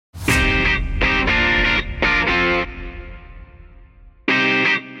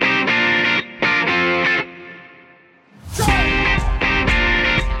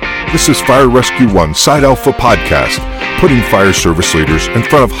This is Fire Rescue One Side Alpha Podcast, putting fire service leaders in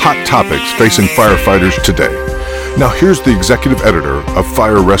front of hot topics facing firefighters today. Now here's the executive editor of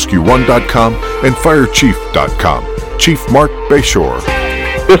FireRescue1.com and FireChief.com, Chief Mark Bayshore.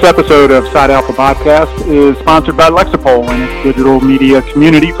 This episode of Side Alpha Podcast is sponsored by Lexipol and its digital media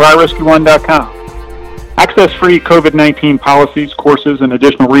community, FireRescue1.com. Access free COVID-19 policies, courses, and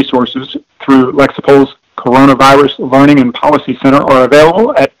additional resources through Lexipol's Coronavirus Learning and Policy Center are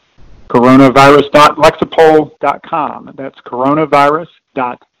available at coronavirus.lexipol.com. That's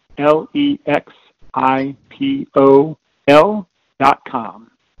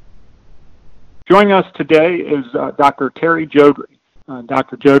coronavirus.lexipol.com. Joining us today is Dr. Terry Jodrey.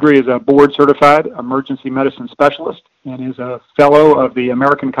 Dr. Jodrey is a board-certified emergency medicine specialist and is a fellow of the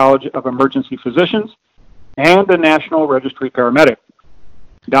American College of Emergency Physicians and the National Registry Paramedic.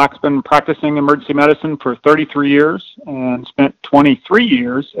 Doc's been practicing emergency medicine for 33 years and spent 23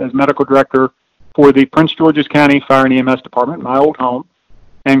 years as medical director for the Prince George's County Fire and EMS Department, my old home,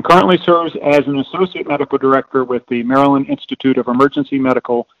 and currently serves as an associate medical director with the Maryland Institute of Emergency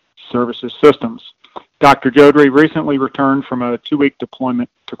Medical Services Systems. Dr. Jodrey recently returned from a 2-week deployment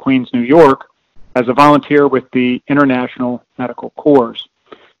to Queens, New York, as a volunteer with the International Medical Corps.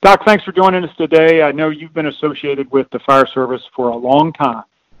 Doc, thanks for joining us today. I know you've been associated with the fire service for a long time.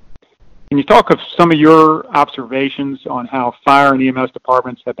 Can you talk of some of your observations on how fire and EMS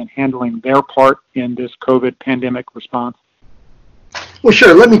departments have been handling their part in this COVID pandemic response? Well,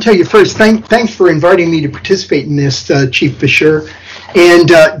 sure. Let me tell you first, thanks for inviting me to participate in this, Chief Bayshore.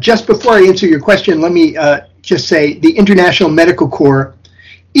 And just before I answer your question, let me just say the International Medical Corps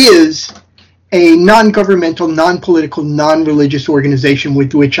is a non-governmental, non-political, non-religious organization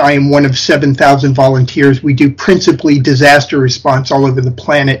with which I am one of 7,000 volunteers. We do principally disaster response all over the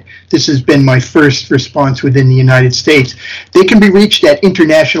planet. This has been my first response within the United States. They can be reached at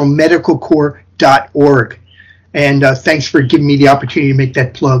internationalmedicalcorps.org. And thanks for giving me the opportunity to make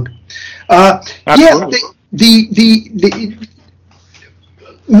that plug.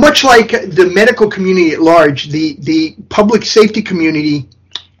 Much like the medical community at large, the public safety community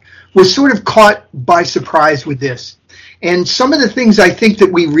was sort of caught by surprise with this. And some of the things I think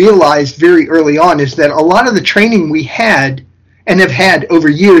that we realized very early on is that a lot of the training we had and have had over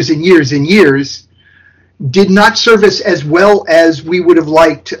years and years and years did not serve us as well as we would have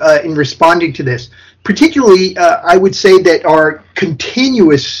liked in responding to this. Particularly, I would say that our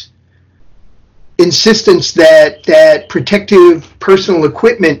continuous insistence that protective personal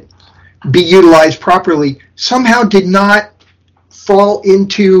equipment be utilized properly somehow did not fall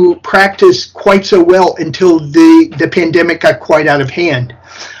into practice quite so well until the pandemic got quite out of hand.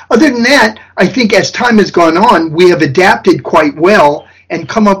 Other than that, I think as time has gone on, we have adapted quite well and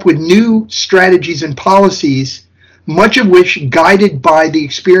come up with new strategies and policies, much of which guided by the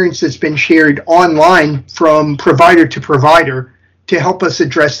experience that's been shared online from provider to provider to help us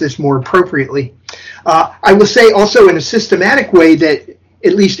address this more appropriately. I will say also in a systematic way that,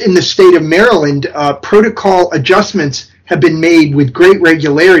 at least in the state of Maryland, protocol adjustments have been made with great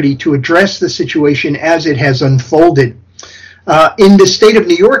regularity to address the situation as it has unfolded. In the state of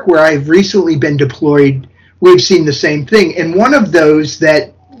New York, where I've recently been deployed, we've seen the same thing. And one of those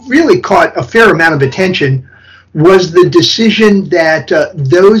that really caught a fair amount of attention was the decision that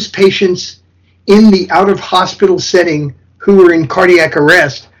those patients in the out-of-hospital setting who were in cardiac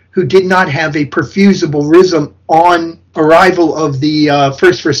arrest, who did not have a perfusable rhythm on arrival of the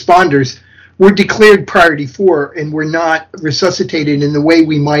first responders, were declared priority 4 and were not resuscitated in the way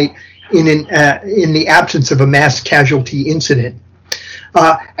we might in the absence of a mass casualty incident.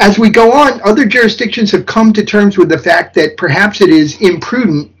 As we go on, other jurisdictions have come to terms with the fact that perhaps it is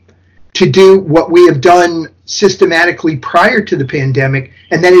imprudent to do what we have done systematically prior to the pandemic,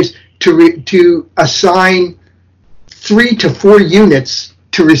 and that is to assign 3 to 4 units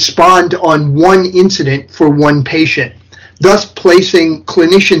to respond on one incident for one patient, thus placing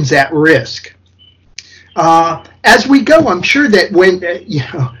clinicians at risk. As we go, I'm sure that when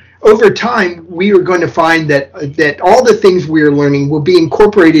over time we are going to find that all the things we are learning will be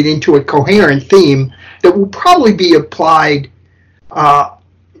incorporated into a coherent theme that will probably be applied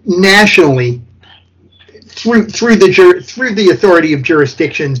nationally through the authority of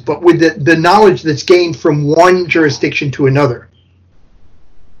jurisdictions, but with the knowledge that's gained from one jurisdiction to another.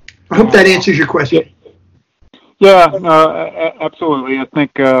 I hope that answers your question. Yeah, absolutely. I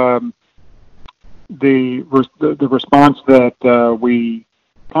think the response that we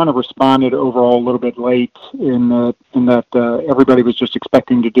kind of responded overall a little bit late in that everybody was just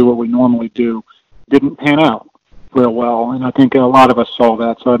expecting to do what we normally do didn't pan out real well, and I think a lot of us saw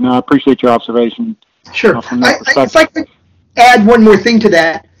that. So no, I appreciate your observation. Sure. If I could add one more thing to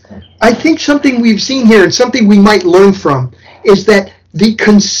that, I think something we've seen here and something we might learn from is that the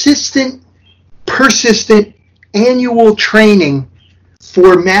consistent, persistent annual training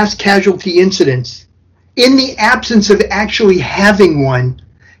for mass casualty incidents, in the absence of actually having one,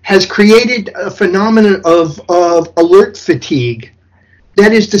 has created a phenomenon of alert fatigue.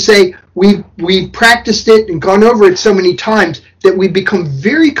 That is to say, we've practiced it and gone over it so many times that we've become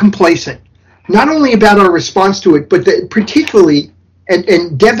very complacent, not only about our response to it, but particularly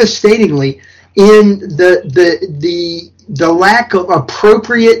and devastatingly in the lack of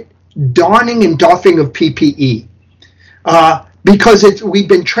appropriate donning and doffing of PPE. Because we've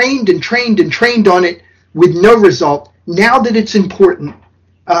been trained and trained and trained on it with no result. Now that it's important,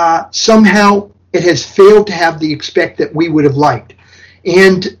 somehow it has failed to have the effect that we would have liked.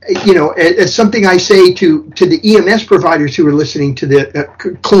 And, as something I say to the EMS providers who are listening to the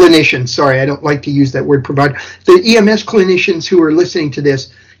clinicians, sorry, I don't like to use that word provider, the EMS clinicians who are listening to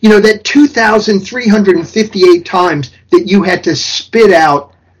this, that 2,358 times that you had to spit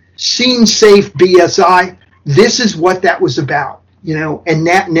out scene safe BSI, this is what that was about, and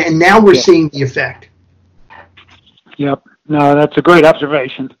now we're seeing the effect. Yep. No, that's a great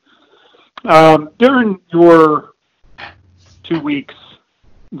observation. During your 2 weeks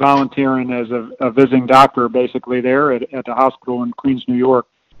volunteering as a visiting doctor, basically there at the hospital in Queens, New York,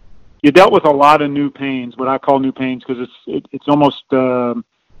 you dealt with a lot of new pains, what I call new pains, because it's almost some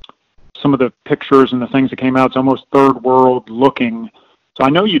of the pictures and the things that came out, it's almost third world looking. So I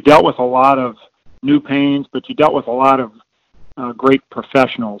know you dealt with a lot of new pains, but you dealt with a lot of great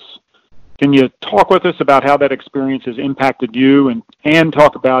professionals. Can you talk with us about how that experience has impacted you and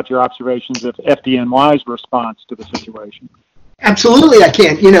talk about your observations of FDNY's response to the situation? Absolutely, I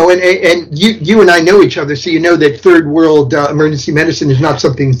can. And you and I know each other, so you know that third world emergency medicine is not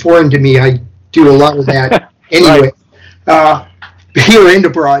something foreign to me. I do a lot of that anyway, here and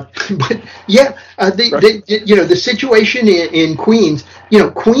abroad. But yeah, the situation in Queens.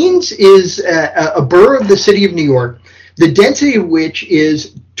 Queens is a borough of the city of New York, the density of which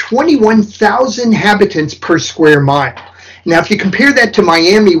is 21,000 inhabitants per square mile. Now, if you compare that to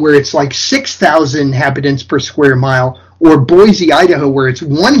Miami, where it's like 6,000 inhabitants per square mile, or Boise, Idaho, where it's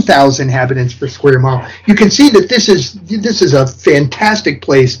 1,000 inhabitants per square mile, you can see that this is a fantastic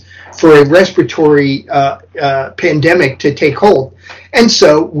place for a respiratory pandemic to take hold. And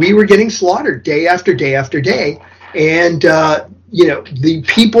so we were getting slaughtered day after day after day. And, the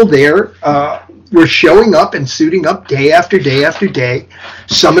people there were showing up and suiting up day after day after day.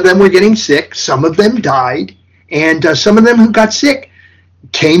 Some of them were getting sick. Some of them died. And some of them who got sick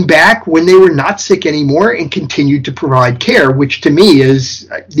came back when they were not sick anymore and continued to provide care, which to me is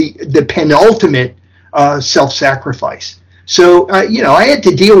the penultimate self-sacrifice. So, I had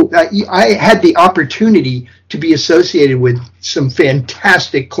to I had the opportunity to be associated with some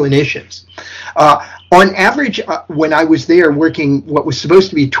fantastic clinicians. On average, when I was there working what was supposed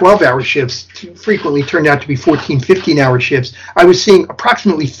to be 12-hour shifts, frequently turned out to be 14, 15-hour shifts, I was seeing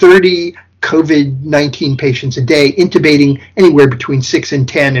approximately 30 COVID-19 patients a day, intubating anywhere between 6 and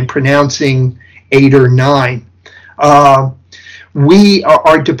 10 and pronouncing 8 or 9. Our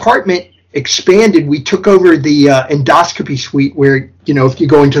department expanded. We took over the endoscopy suite where, if you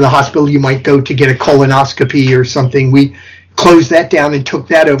go into the hospital, you might go to get a colonoscopy or something. We closed that down and took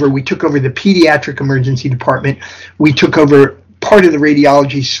that over. We took over the pediatric emergency department. We took over part of the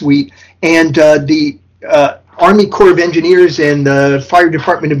radiology suite, and the Army Corps of Engineers and the Fire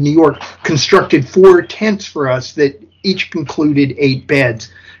Department of New York constructed 4 tents for us that each included 8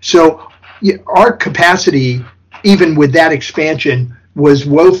 beds. So our capacity, even with that expansion, was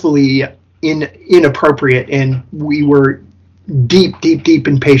woefully inappropriate, and we were deep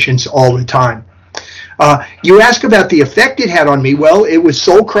in patients all the time. You ask about the effect it had on me. Well, it was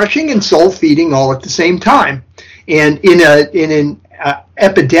soul crushing and soul feeding all at the same time. And in an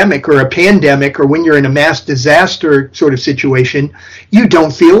epidemic or a pandemic, or when you're in a mass disaster sort of situation, you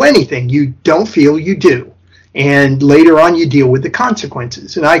don't feel anything. You don't feel you do. And later on, you deal with the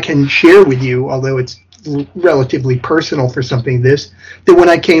consequences. And I can share with you, although it's relatively personal for something like this, that when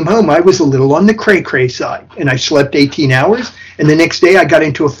I came home, I was a little on the cray-cray side. And I slept 18 hours. And the next day, I got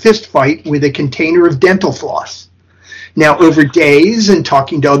into a fist fight with a container of dental floss. Now, over days and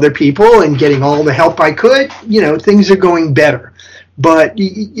talking to other people and getting all the help I could, things are going better. But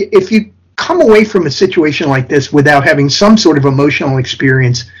if you come away from a situation like this without having some sort of emotional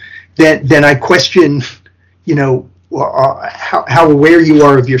experience, then I question, how aware you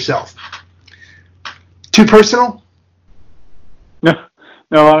are of yourself. Too personal? No,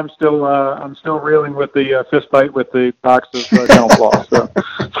 I'm still reeling with the fist fight with the box of dental floss. So.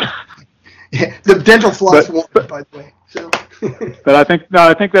 Yeah, the dental floss won, by the way. So. But I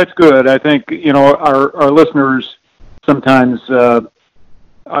think that's good. I think, our listeners sometimes,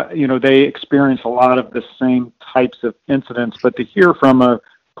 they experience a lot of the same types of incidents, but to hear from a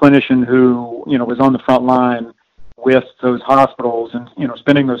clinician who, was on the front line with those hospitals and,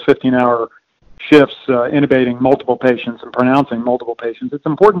 spending those 15-hour shifts intubating multiple patients and pronouncing multiple patients, it's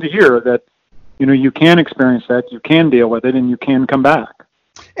important to hear that, you can experience that, you can deal with it, and you can come back.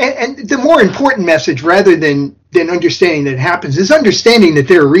 And the more important message, rather than understanding that it happens, is understanding that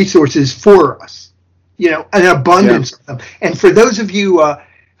there are resources for us, an abundance of them. And for those of you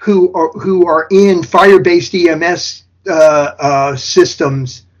who are in fire-based EMS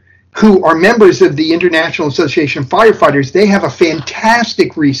systems, who are members of the International Association of Firefighters, they have a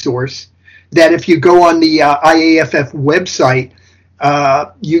fantastic resource that if you go on the IAFF website,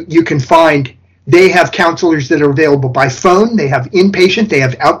 you can find. They have counselors that are available by phone. They have inpatient. They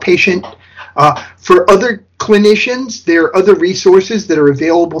have outpatient. For other clinicians, there are other resources that are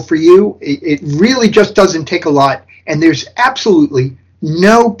available for you. It really just doesn't take a lot, and there's absolutely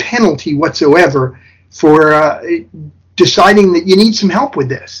no penalty whatsoever for deciding that you need some help with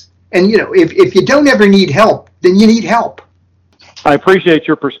this. And, if you don't ever need help, then you need help. I appreciate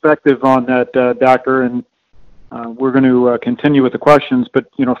your perspective on that, Doctor, and we're going to continue with the questions. But,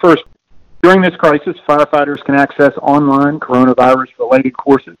 first, during this crisis, firefighters can access online coronavirus-related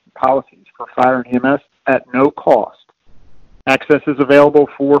courses and policies for fire and EMS at no cost. Access is available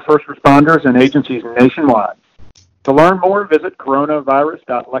for first responders and agencies nationwide. To learn more, visit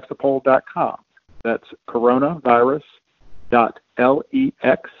coronavirus.lexipol.com. That's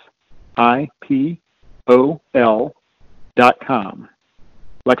coronavirus.lexipol.com.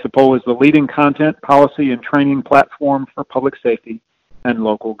 Lexipol is the leading content, policy, and training platform for public safety and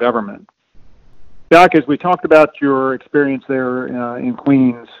local government. Doc, as we talked about your experience there in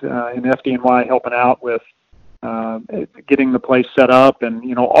Queens, in FDNY, helping out with getting the place set up and,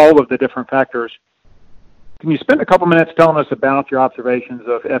 all of the different factors, can you spend a couple minutes telling us about your observations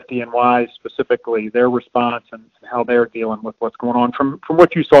of FDNY, specifically their response and how they're dealing with what's going on from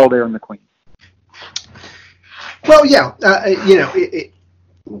what you saw there in the Queens? Well, yeah,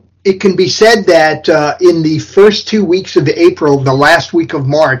 it can be said that in the first 2 weeks of April, the last week of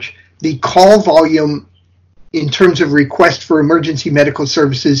March, the call volume in terms of requests for emergency medical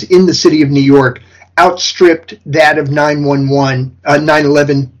services in the city of New York outstripped that of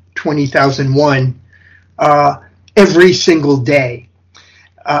 9/11/2001 every single day.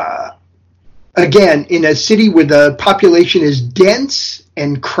 Again, in a city where the population is dense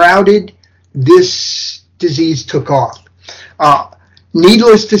and crowded, this disease took off.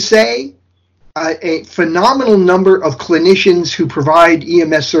 Needless to say, a phenomenal number of clinicians who provide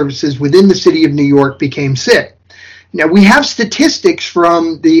EMS services within the city of New York became sick. Now, we have statistics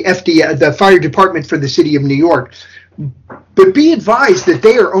from the the fire department for the city of New York, but be advised that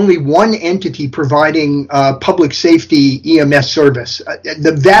they are only one entity providing public safety EMS service.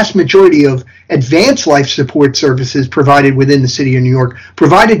 The vast majority of advanced life support services provided within the city of New York,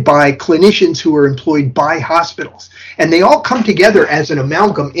 provided by clinicians who are employed by hospitals. And they all come together as an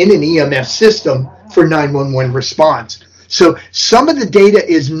amalgam in an EMS system for 911 response. So some of the data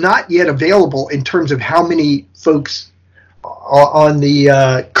is not yet available in terms of how many folks on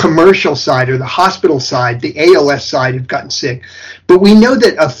the commercial side or the hospital side, the ALS side, have gotten sick. But we know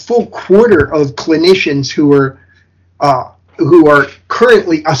that a full quarter of clinicians who are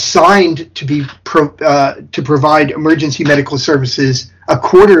currently assigned to provide emergency medical services, a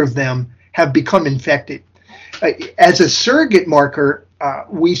quarter of them have become infected. As a surrogate marker,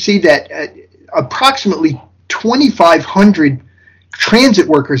 we see that approximately 2,500 transit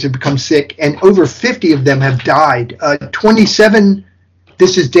workers have become sick, and over 50 of them have died. 27,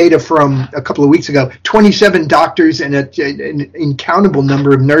 this is data from a couple of weeks ago, 27 doctors and an incountable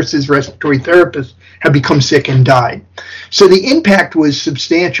number of nurses, respiratory therapists have become sick and died. So the impact was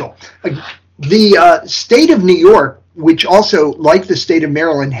substantial. The state of New York, which also, like the state of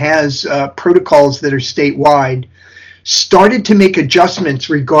Maryland, has protocols that are statewide, started to make adjustments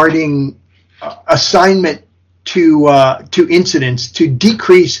regarding assignment to incidents to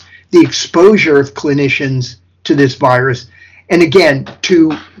decrease the exposure of clinicians to this virus, and again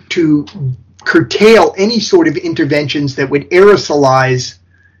to curtail any sort of interventions that would aerosolize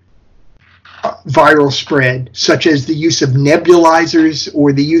viral spread, such as the use of nebulizers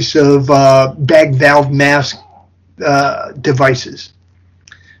or the use of bag valve mask devices.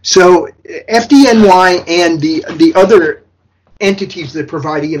 So FDNY and the other entities that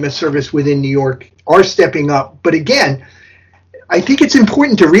provide EMS service within New York are stepping up. But again, I think it's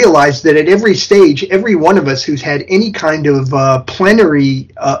important to realize that at every stage, every one of us who's had any kind of plenary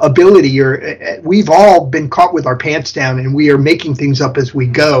ability, or we've all been caught with our pants down, and we are making things up as we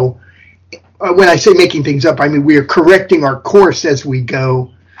go. When I say making things up, I mean we are correcting our course as we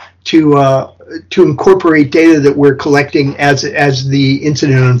go to incorporate data that we're collecting as the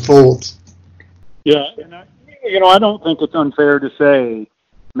incident unfolds. Yeah, and I don't think it's unfair to say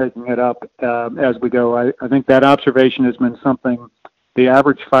making it up as we go. I think that observation has been something the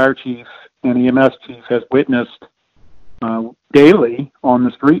average fire chief and EMS chief has witnessed daily on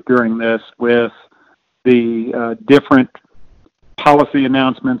the street during this, with the different policy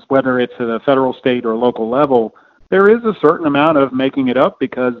announcements, whether it's at a federal, state, or local level. There is a certain amount of making it up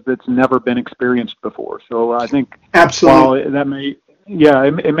because it's never been experienced before. So I think absolutely, while that may,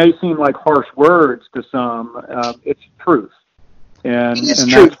 it may seem like harsh words to some, it's truth. And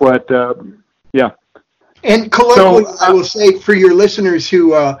that's what, And colloquially, so, I will say for your listeners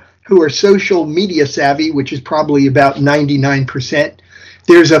who are social media savvy, which is probably about 99%,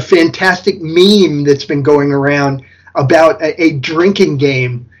 there's a fantastic meme that's been going around about a drinking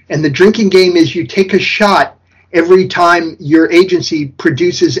game. And the drinking game is you take a shot every time your agency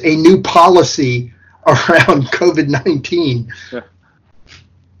produces a new policy around COVID-19. Yeah.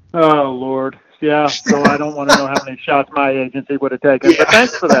 Oh, Lord. Yeah, so I don't want to know how many shots my agency would have taken. Yeah. But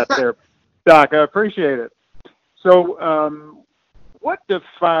thanks for that there, Doc. I appreciate it. So what do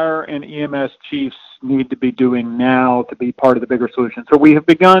fire and EMS chiefs need to be doing now to be part of the bigger solution? So we have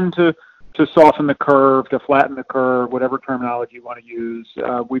begun to soften the curve, to flatten the curve, whatever terminology you want to use.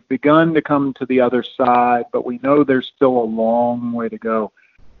 We've begun to come to the other side, but we know there's still a long way to go.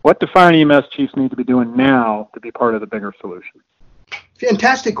 What do fire and EMS chiefs need to be doing now to be part of the bigger solution?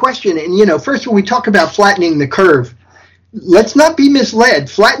 Fantastic question. And, first when we talk about flattening the curve, let's not be misled.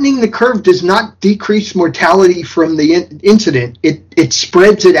 Flattening the curve does not decrease mortality from the incident. It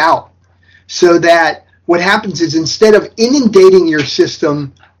spreads it out so that what happens is instead of inundating your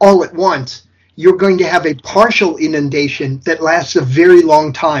system all at once, you're going to have a partial inundation that lasts a very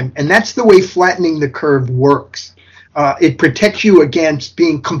long time. And that's the way flattening the curve works. It protects you against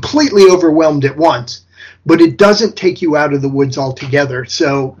being completely overwhelmed at once, but it doesn't take you out of the woods altogether.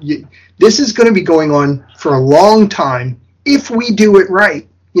 So this is going to be going on for a long time if we do it right.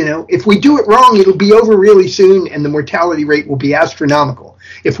 If we do it wrong, it'll be over really soon and the mortality rate will be astronomical.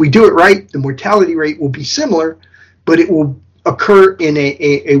 If we do it right, the mortality rate will be similar, but it will occur in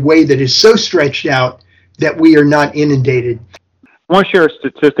a way that is so stretched out that we are not inundated. I want to share a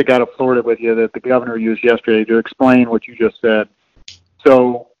statistic out of Florida with you that the governor used yesterday to explain what you just said.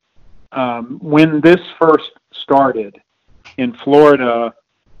 So when this first started in Florida,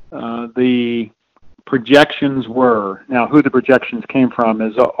 the projections were, now who the projections came from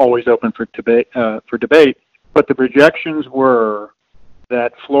is always open for debate, but the projections were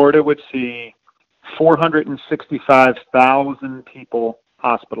that Florida would see 465,000 people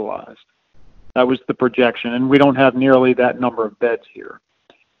hospitalized. That was the projection, and we don't have nearly that number of beds here.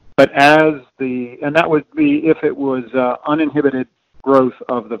 But and that would be if it was uninhibited growth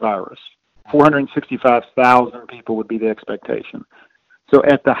of the virus. 465,000 people would be the expectation. So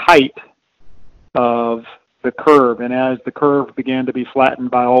at the height of the curve, and as the curve began to be flattened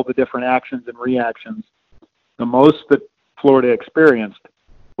by all the different actions and reactions, the most that Florida experienced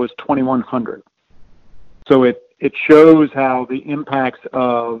was 2,100. So it shows how the impacts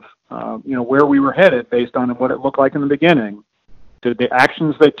of where we were headed based on what it looked like in the beginning, to the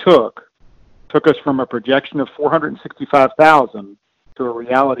actions they took us from a projection of 465,000 to a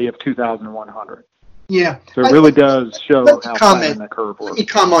reality of 2,100. Yeah. So it really does show how flat the curve was. Let me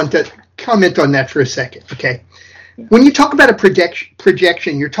comment on that for a second, okay? Yeah. When you talk about a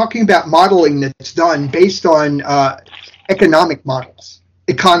projection, you're talking about modeling that's done based on economic models.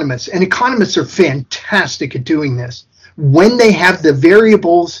 Economists are fantastic at doing this. When they have the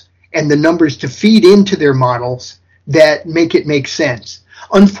variables and the numbers to feed into their models that make it make sense.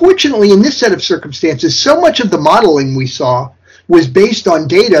 Unfortunately, in this set of circumstances, so much of the modeling we saw was based on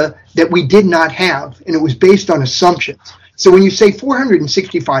data that we did not have, and it was based on assumptions. So when you say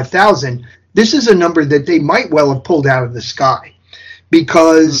 465,000, this is a number that they might well have pulled out of the sky.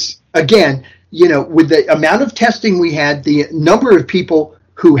 Because, again, with the amount of testing we had, the number of people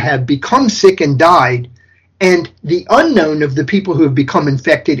who have become sick and died, and the unknown of the people who have become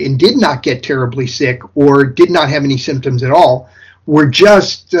infected and did not get terribly sick or did not have any symptoms at all, were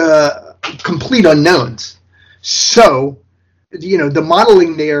just complete unknowns. So, the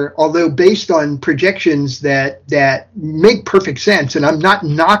modeling there, although based on projections that make perfect sense, and I'm not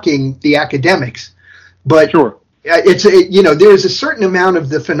knocking the academics, but sure. There's a certain amount of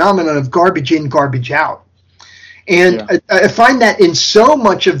the phenomenon of garbage in, garbage out. And I find that in so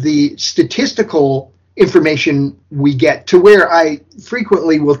much of the statistical information we get, to where I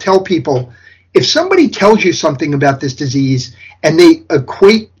frequently will tell people, if somebody tells you something about this disease and they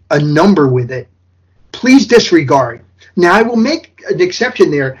equate a number with it, please disregard. Now, I will make an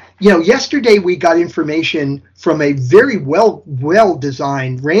exception there. Yesterday we got information from a very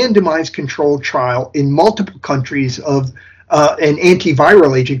well-designed, randomized controlled trial in multiple countries of an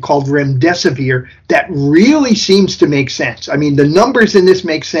antiviral agent called remdesivir that really seems to make sense. I mean, the numbers in this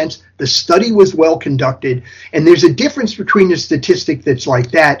make sense. The study was well conducted. And there's a difference between a statistic that's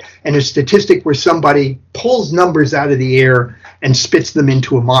like that and a statistic where somebody pulls numbers out of the air and spits them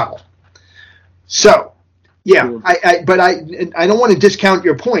into a model. So, yeah, sure. But I don't want to discount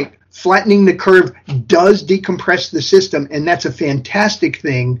your point. Flattening the curve does decompress the system, and that's a fantastic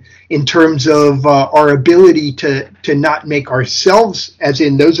thing in terms of our ability to not make ourselves, as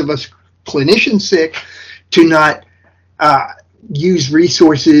in those of us clinicians, sick, to not use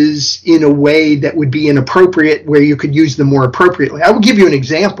resources in a way that would be inappropriate where you could use them more appropriately. I will give you an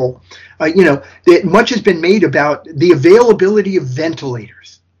example. That much has been made about the availability of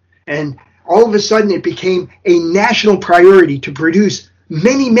ventilators, and all of a sudden it became a national priority to produce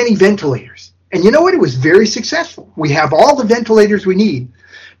many, many ventilators. And you know what? It was very successful. We have all the ventilators we need.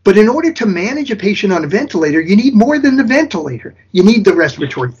 But in order to manage a patient on a ventilator, you need more than the ventilator. You need the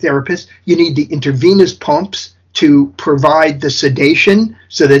respiratory therapist. You need the intravenous pumps to provide the sedation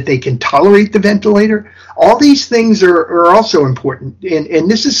so that they can tolerate the ventilator. All these things are also important. And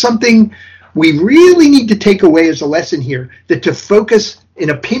this is something we really need to take away as a lesson here, that to focus in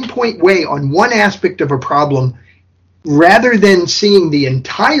a pinpoint way on one aspect of a problem rather than seeing the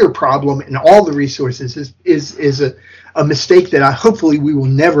entire problem and all the resources is a mistake that hopefully we will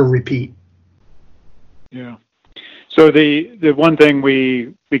never repeat. Yeah. So the one thing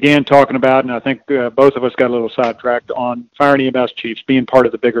we began talking about, and I think both of us got a little sidetracked on fire and EMS chiefs being part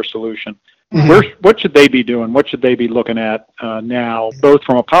of the bigger solution. Mm-hmm. What should they be doing? What should they be looking at now, both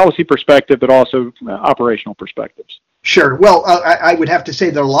from a policy perspective, but also operational perspectives? Sure. Well, I would have to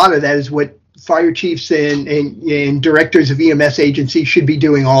say that a lot of that is what fire chiefs and directors of EMS agencies should be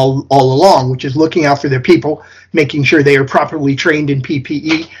doing all along, which is looking out for their people, making sure they are properly trained in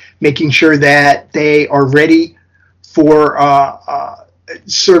PPE, making sure that they are ready for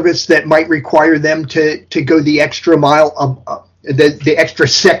service that might require them to go the extra mile, the extra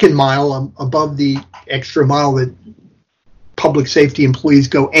second mile above the extra mile that public safety employees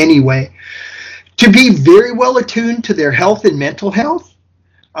go anyway, to be very well attuned to their health and mental health.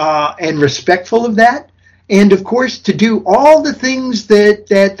 And respectful of that, and of course to do all the things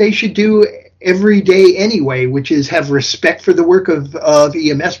that they should do every day anyway, which is have respect for the work of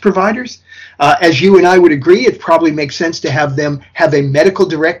EMS providers. As you and I would agree, it probably makes sense to have them have a medical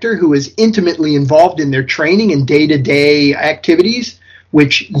director who is intimately involved in their training and day-to-day activities,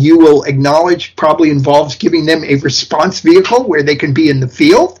 which you will acknowledge probably involves giving them a response vehicle where they can be in the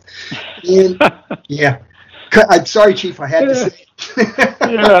field. And, yeah. I'm sorry, Chief, I had to say it.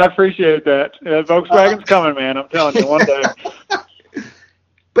 Yeah, I appreciate that. Volkswagen's coming, man. I'm telling you, one day.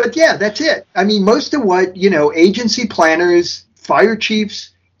 But yeah, that's it. I mean, most of what, agency planners, fire chiefs,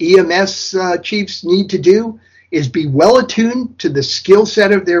 EMS chiefs need to do is be well attuned to the skill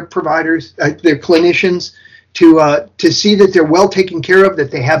set of their providers, their clinicians, to see that they're well taken care of,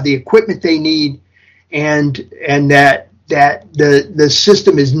 that they have the equipment they need, and that the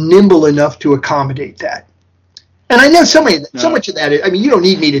system is nimble enough to accommodate that. And I know so much of that. I mean, you don't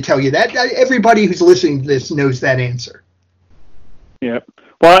need me to tell you that. Everybody who's listening to this knows that answer. Yeah.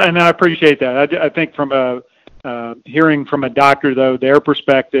 Well, and I appreciate that. I think from hearing from a doctor, though, their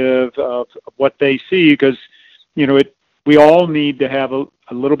perspective of what they see, because, we all need to have a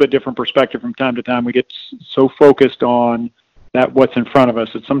little bit different perspective from time to time. We get so focused on what's in front of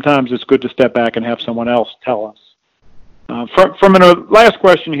us that sometimes it's good to step back and have someone else tell us. From a last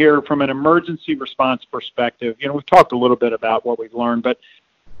question here, from an emergency response perspective, we've talked a little bit about what we've learned, but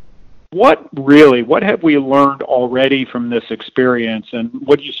what have we learned already from this experience, and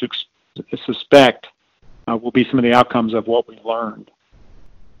what do you suspect will be some of the outcomes of what we've learned?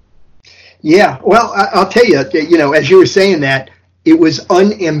 Yeah, well, I'll tell you, as you were saying that, it was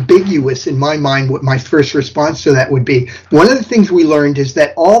unambiguous in my mind what my first response to that would be. One of the things we learned is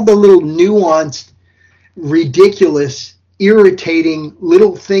that all the little nuanced, ridiculous, irritating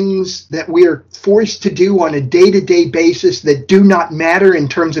little things that we are forced to do on a day-to-day basis that do not matter in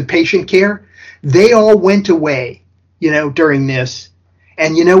terms of patient care, they all went away, during this.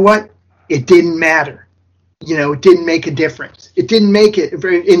 And you know what? It didn't matter. it didn't make a difference. It didn't make it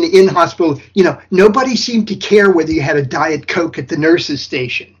in the in-hospital. Nobody seemed to care whether you had a Diet Coke at the nurse's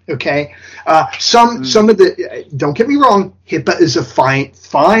station. Okay, some of the, don't get me wrong, HIPAA is a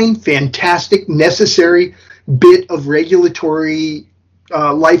fine, fantastic, necessary bit of regulatory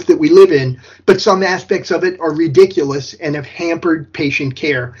life that we live in, but some aspects of it are ridiculous and have hampered patient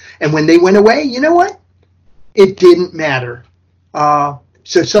care. And when they went away, you know what? It didn't matter.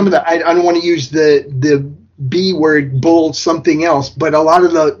 So some of the, I don't want to use the B word, bull something else, but a lot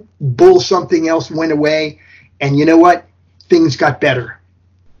of the bull something else went away, and you know what? Things got better.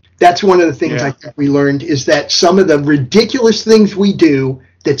 That's one of the things I think we learned, is that some of the ridiculous things we do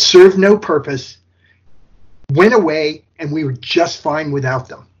that serve no purpose went away, and we were just fine without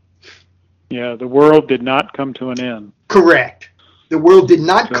them. Yeah, the world did not come to an end. Correct. The world did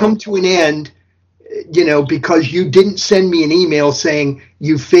not come to an end, because you didn't send me an email saying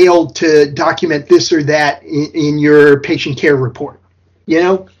you failed to document this or that in your patient care report.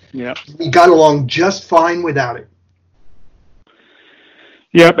 Yeah. We got along just fine without it.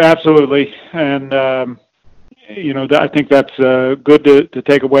 Yep, absolutely. And, I think that's good to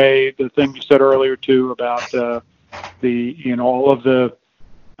take away the thing you said earlier, too, about all of the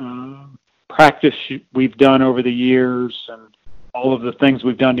practice we've done over the years and all of the things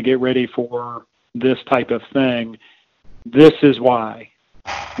we've done to get ready for this type of thing. This is why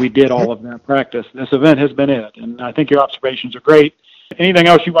we did all of that practice. This event has been it. And I think your observations are great. Anything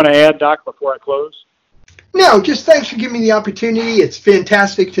else you want to add, Doc, before I close? No, just thanks for giving me the opportunity. It's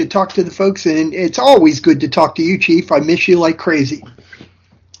fantastic to talk to the folks, and it's always good to talk to you, Chief. I miss you like crazy.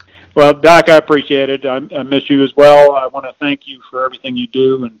 Well, Doc, I appreciate it. I miss you as well. I want to thank you for everything you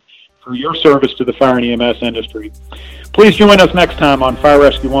do and for your service to the fire and EMS industry. Please join us next time on Fire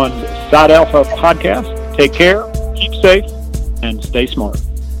Rescue One's Side Alpha podcast. Take care, keep safe, and stay smart.